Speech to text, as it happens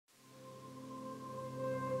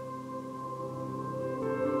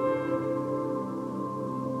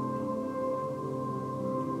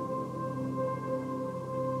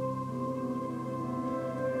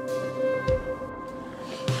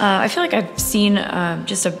I feel like I've seen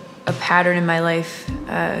just a pattern in my life,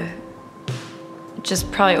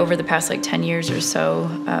 just probably over the past like 10 years or so,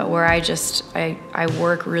 where I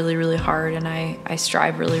work really, really hard, and I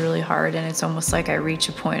strive really, really hard, and it's almost like I reach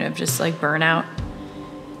a point of just like burnout.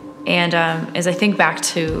 And as I think back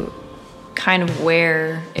to kind of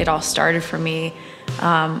where it all started for me,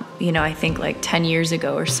 I think like 10 years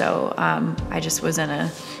ago or so, I just was in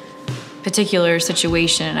a particular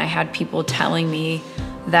situation, and I had people telling me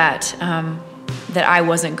that I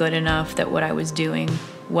wasn't good enough, that what I was doing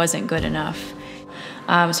wasn't good enough.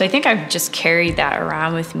 So I think I've just carried that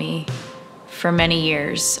around with me for many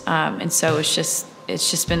years, and so it's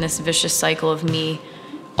just been this vicious cycle of me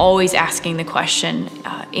always asking the question,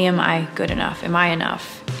 am I good enough? Am I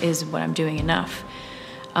enough? Is what I'm doing enough?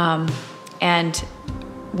 And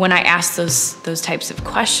when I ask those types of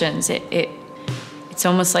questions, it's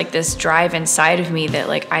almost like this drive inside of me that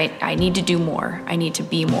like I need to do more. I need to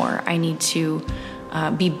be more. I need to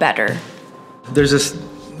be better. There's this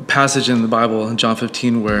passage in the Bible in John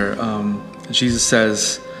 15 where Jesus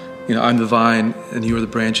says, I'm the vine and you are the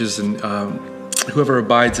branches, and whoever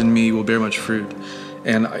abides in me will bear much fruit.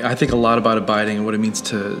 And I think a lot about abiding and what it means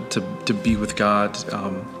to be with God.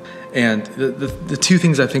 And the two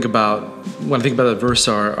things I think about when I think about that verse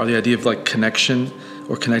are the idea of like connection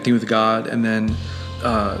or connecting with God, and then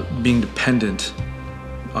being dependent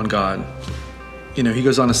on God. He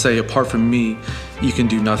goes on to say, apart from me, you can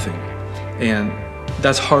do nothing. And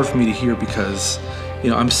that's hard for me to hear because,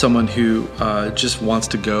 I'm someone who just wants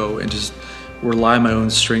to go and just rely on my own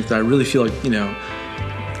strength. And I really feel like,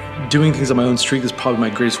 doing things on my own strength is probably my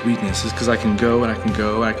greatest weakness, is because I can go and I can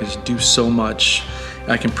go and I can just do so much.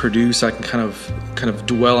 I can produce. I can kind of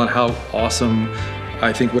dwell on how awesome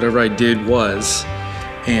I think whatever I did was,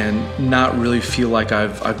 and not really feel like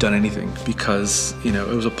I've done anything because it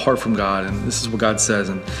was apart from God. And this is what God says.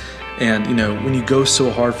 And when you go so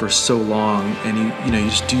hard for so long and you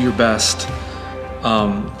just do your best,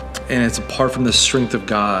 and it's apart from the strength of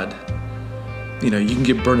God, you can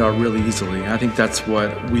get burned out really easily. And I think that's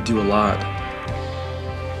what we do a lot.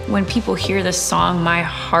 When people hear this song, my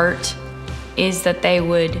heart is that they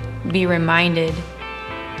would be reminded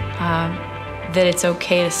that it's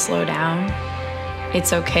okay to slow down.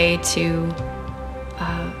 It's okay to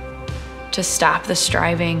stop the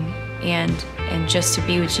striving and just to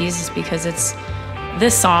be with Jesus, because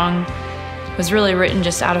this song was really written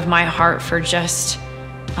just out of my heart for just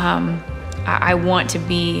I want to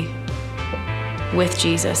be with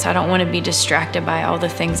Jesus. I don't want to be distracted by all the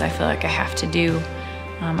things I feel like I have to do.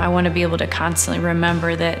 I want to be able to constantly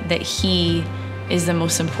remember that He is the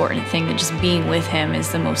most important thing, that just being with Him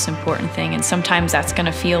is the most important thing. And sometimes that's going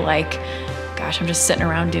to feel like, gosh, I'm just sitting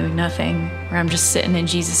around doing nothing, or I'm just sitting in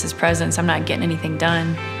Jesus' presence, I'm not getting anything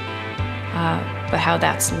done. But how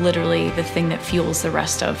that's literally the thing that fuels the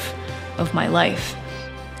rest of my life.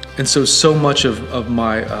 And so much of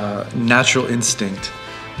my natural instinct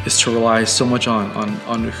is to rely so much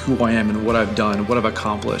on who I am and what I've done, what I've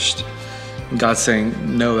accomplished. And God's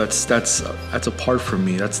saying, no, that's apart from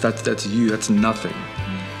me. That's you. That's nothing.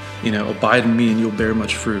 Abide in me and you'll bear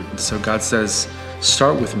much fruit. And so God says,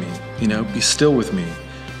 start with me. Be still with me.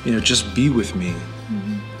 Just be with me.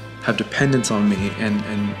 Mm-hmm. Have dependence on me, and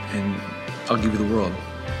I'll give you the world.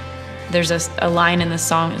 There's a line in the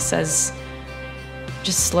song that says,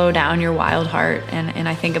 just slow down your wild heart. And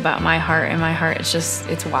I think about my heart, and my heart,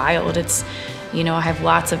 it's wild. I have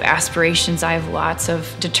lots of aspirations. I have lots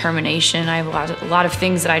of determination. I have a lot of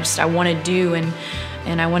things that I want to do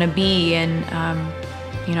and I want to be. And,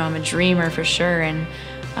 I'm a dreamer for sure.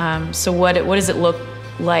 And so what does it look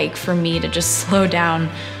like for me to just slow down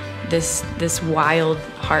this wild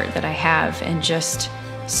heart that I have and just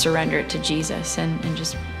surrender it to Jesus and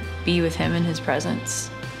just be with Him in His presence?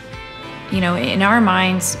 In our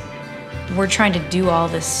minds, we're trying to do all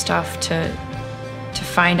this stuff to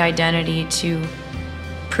find identity, to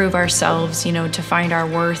prove ourselves, to find our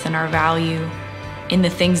worth and our value in the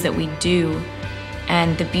things that we do.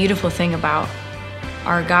 And the beautiful thing about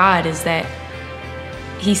our God is that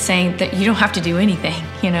He's saying that you don't have to do anything,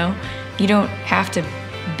 You don't have to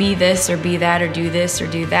be this or be that or do this or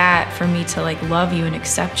do that for me to like love you and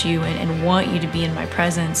accept you and want you to be in my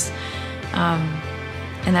presence.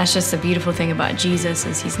 And that's just the beautiful thing about Jesus,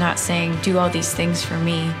 is He's not saying, do all these things for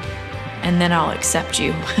me and then I'll accept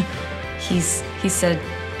you. He said,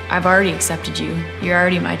 I've already accepted you. You're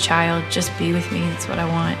already my child. Just be with me. That's what I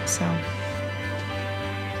want. So